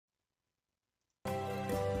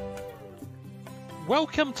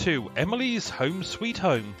Welcome to Emily's Home Sweet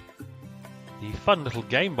Home, the fun little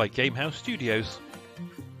game by GameHouse Studios,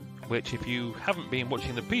 which if you haven't been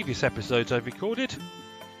watching the previous episodes I've recorded,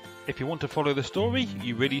 if you want to follow the story,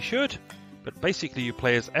 you really should. But basically you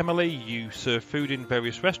play as Emily, you serve food in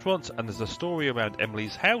various restaurants, and there's a story around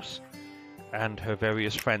Emily's house and her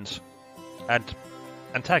various friends and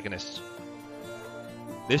antagonists.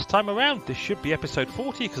 This time around, this should be episode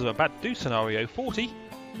 40 because I'm about to do scenario 40.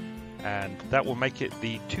 And that will make it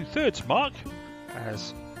the 2/3 mark,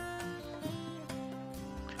 as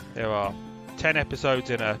there are 10 episodes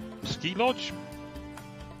in a ski lodge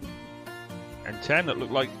and 10 that look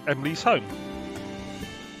like Emily's home.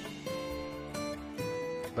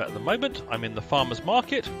 But at the moment I'm in the farmer's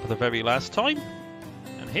market for the very last time,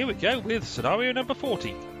 and here we go with scenario number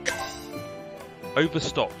 40.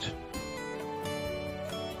 Overstocked.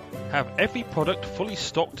 Have every product fully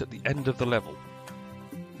stocked at the end of the level.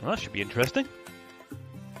 Well, that should be interesting.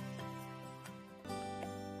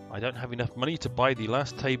 I don't have enough money to buy the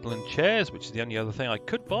last table and chairs, which is the only other thing I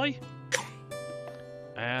could buy.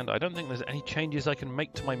 And I don't think there's any changes I can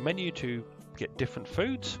make to my menu to get different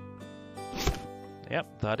foods.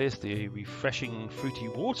 Yep, that is the refreshing fruity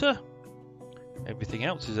water. Everything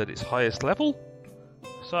else is at its highest level.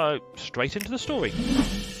 So, straight into the story.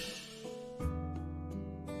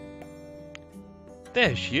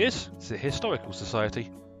 There she is. It's the Historical Society.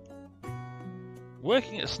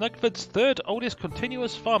 Working at Snugford's third oldest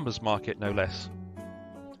continuous farmers market, no less.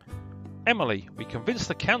 Emily, we convinced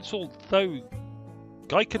the council, through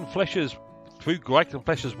Geikenflescher's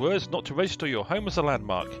words, not to register your home as a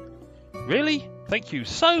landmark. Really? Thank you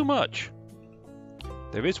so much.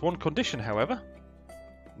 There is one condition, however.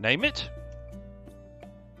 Name it.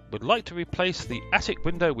 Would like to replace the attic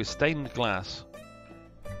window with stained glass.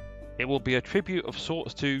 It will be a tribute of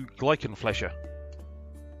sorts to Geikenflescher.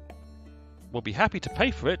 We'll be happy to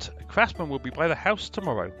pay for it. A craftsman will be by the house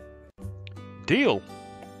tomorrow. Deal.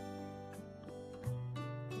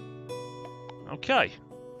 Okay.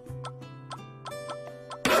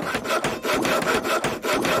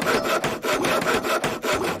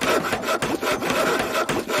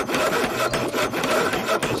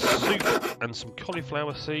 Soup and some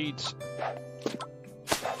cauliflower seeds.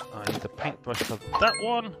 I need the paintbrush for that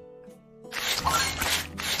one.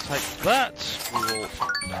 Take that.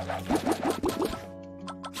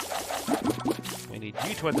 We need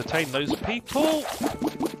you to entertain those people.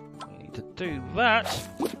 We need to do that.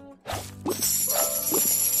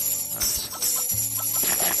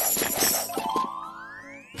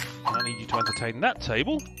 I need you to entertain that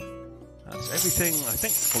table. That's everything, I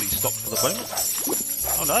think, fully stocked for the moment.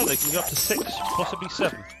 Oh no, they can go up to 6, possibly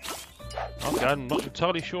 7. Okay, I'm not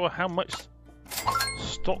entirely sure how much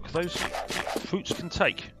stock those fruits can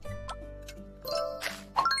take.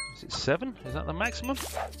 Is it 7? Is that the maximum?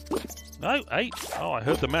 No, 8. Oh, I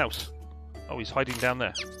heard the mouse. Oh, he's hiding down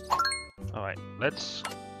there. Alright, let's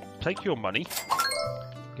take your money.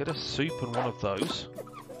 Get a soup and one of those.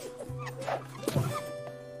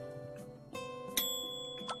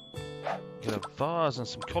 Get a vase and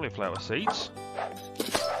some cauliflower seeds.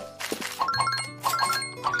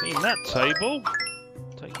 Clean that table.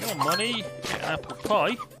 Take your money. Get an apple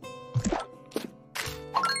pie.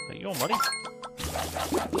 Take your money.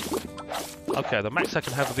 Okay, the max I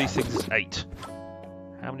can have of these things is 8.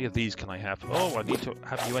 How many of these can I have? Oh, I need to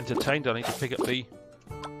have you entertained. I need to pick up the...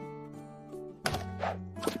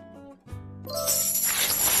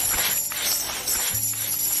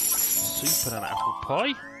 soup and an apple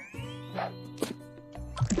pie.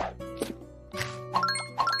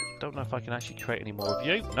 Don't know if I can actually create any more of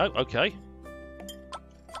you. No, okay.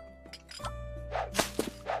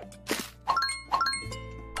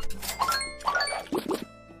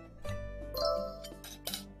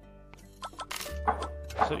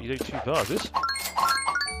 So you do 2 vases.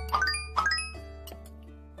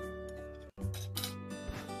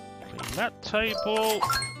 Clean that table.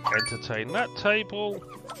 Entertain that table.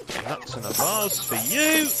 Nuts in a vase for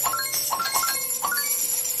you.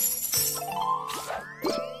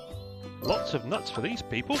 Lots of nuts for these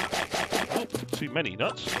people. Oh, too many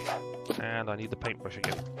nuts. And I need the paintbrush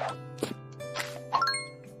again.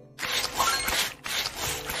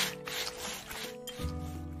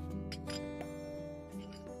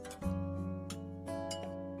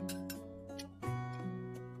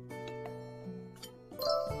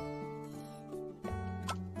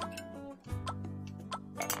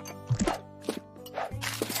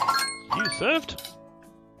 You served.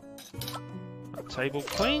 That table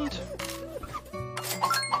cleaned.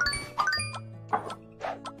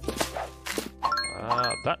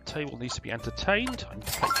 That table needs to be entertained. I need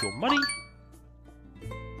to collect your money.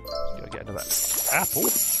 Let's go get into that. apple.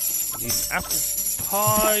 We need an apple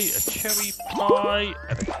pie, a cherry pie,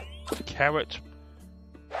 and a carrot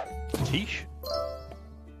quiche.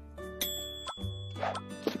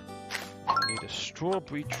 I need a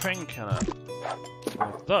strawberry drink and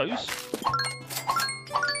one of those.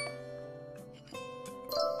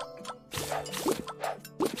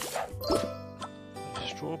 A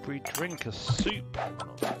strawberry drink, a soup.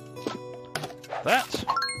 That.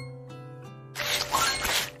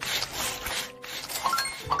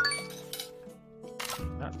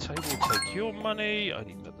 That table will take your money. I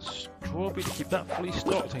need another strawberry to keep that fully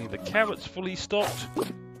stocked. I need the carrots fully stocked.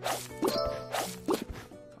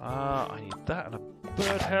 I need that and a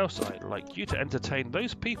birdhouse. I'd like you to entertain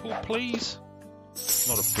those people, please. It's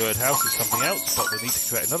not a birdhouse, it's something else, but we need to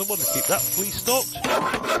create another one to keep that fully stocked.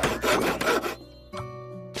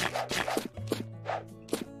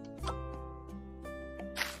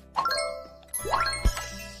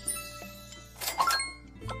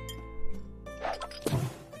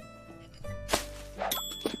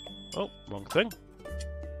 Oh, wrong thing.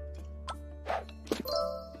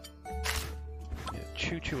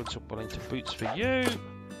 Choo-choo and some Wellington boots for you. I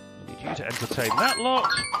need you to entertain that lot.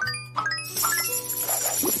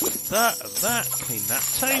 That and that. Clean that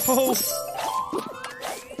table.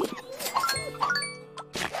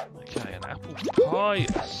 Okay, an apple pie,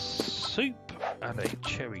 a soup, and a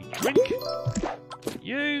cherry drink for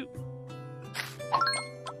you.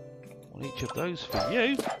 One each of those for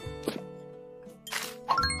you.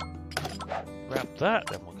 Grab that,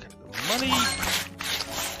 then we'll get the money.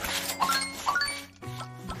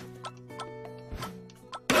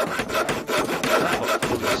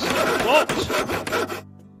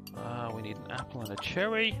 We need an apple and a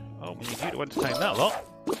cherry. Oh, we need you to entertain that lot.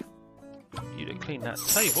 You to clean that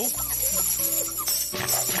table.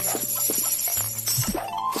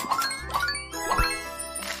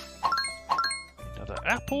 Another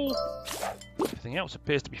apple. Everything else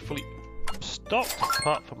appears to be fully stocked,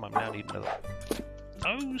 apart from I now need another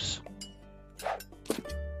those.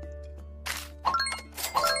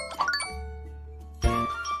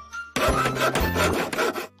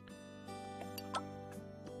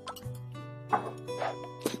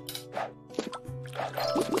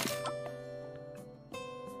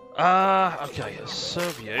 Okay, I'll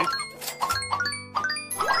serve you.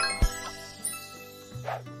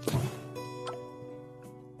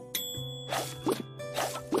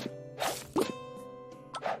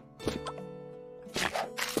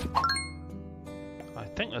 I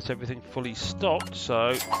think that's everything fully stocked,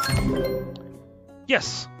 so...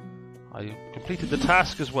 Yes! I completed the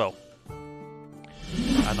task as well.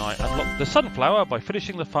 And I unlocked the sunflower by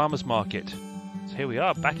finishing the farmer's market. So here we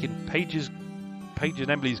are, back in Paige and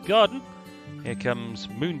Emily's garden. Here comes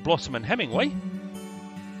Moon Blossom and Hemingway.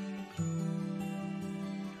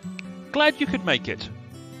 Glad you could make it.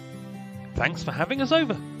 Thanks for having us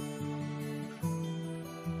over.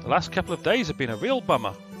 The last couple of days have been a real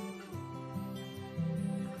bummer.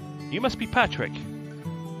 You must be Patrick.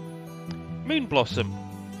 Moon Blossom.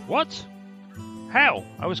 What? How?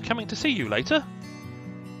 I was coming to see you later.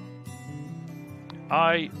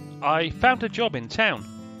 I found a job in town.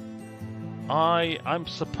 I'm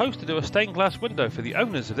supposed to do a stained glass window for the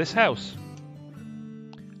owners of this house.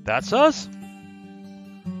 That's us?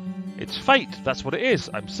 It's fate, that's what it is.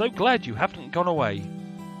 I'm so glad you haven't gone away.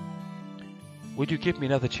 Would you give me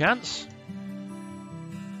another chance?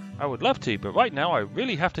 I would love to, but right now I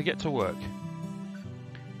really have to get to work.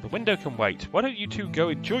 The window can wait. Why don't you two go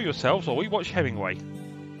enjoy yourselves while we watch Hemingway?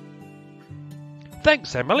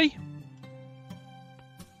 Thanks, Emily.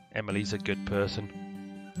 Emily's a good person.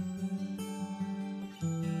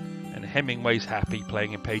 And Hemingway's happy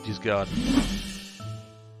playing in Paige's garden.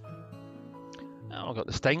 Oh, I've got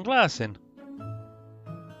the stained glass in.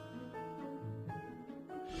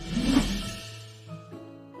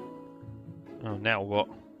 Oh, now what?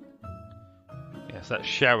 Yes, that's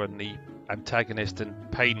Sharon, the antagonist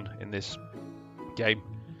and pain in this game.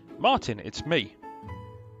 Martin, it's me.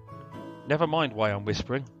 Never mind why I'm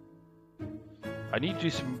whispering. I need to do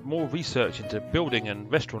some more research into building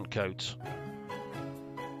and restaurant codes.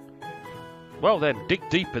 Well then, dig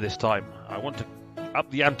deeper this time. I want to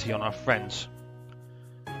up the ante on our friends.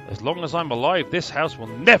 As long as I'm alive, this house will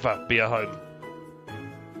never be a home.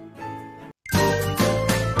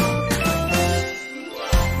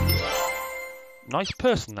 Nice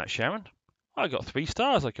person, that Sharon. I got 3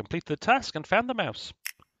 stars. I completed the task and found the mouse.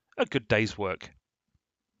 A good day's work.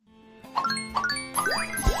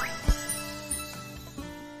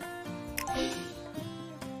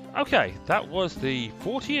 Okay, that was the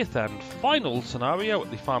 40th and final scenario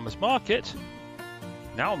at the farmer's market.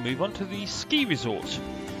 Now I'll move on to the ski resort.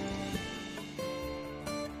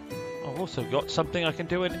 I've also got something I can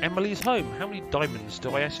do in Emily's home. How many diamonds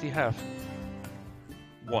do I actually have?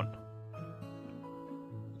 1.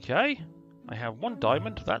 Okay, I have 1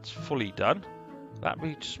 diamond. That's fully done. That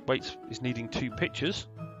is needing 2 pictures.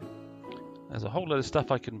 There's a whole load of stuff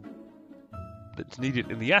that's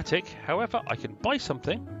needed in the attic. However, I can buy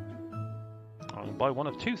something. I can buy one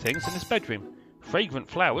of 2 things in this bedroom. Fragrant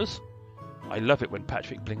flowers. I love it when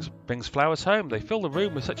Patrick brings flowers home. They fill the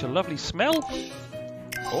room with such a lovely smell.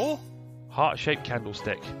 Or heart-shaped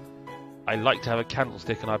candlestick. I like to have a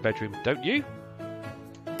candlestick in our bedroom, don't you?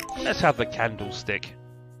 Let's have the candlestick.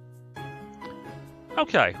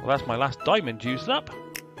 Okay, well that's my last diamond used up.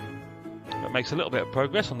 That makes a little bit of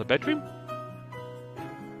progress on the bedroom.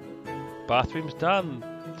 Bathroom's done.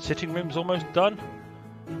 Sitting room's almost done.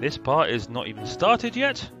 This part is not even started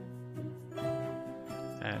yet.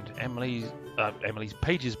 And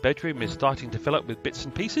Paige's bedroom is starting to fill up with bits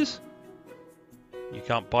and pieces. You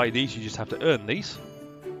can't buy these, you just have to earn these.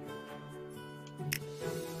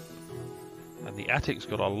 And the attic's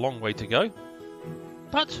got a long way to go.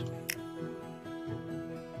 But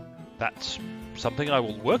that's something I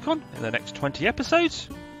will work on in the next 20 episodes.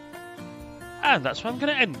 And that's where I'm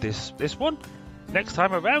going to end this one. Next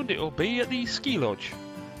time around it will be at the ski lodge,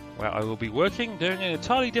 where I will be working doing an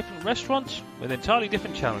entirely different restaurant with entirely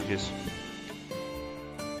different challenges.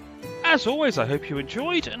 As always, I hope you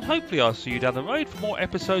enjoyed, and hopefully I'll see you down the road for more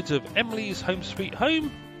episodes of Emily's Home Sweet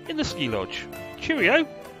Home in the ski lodge. Cheerio!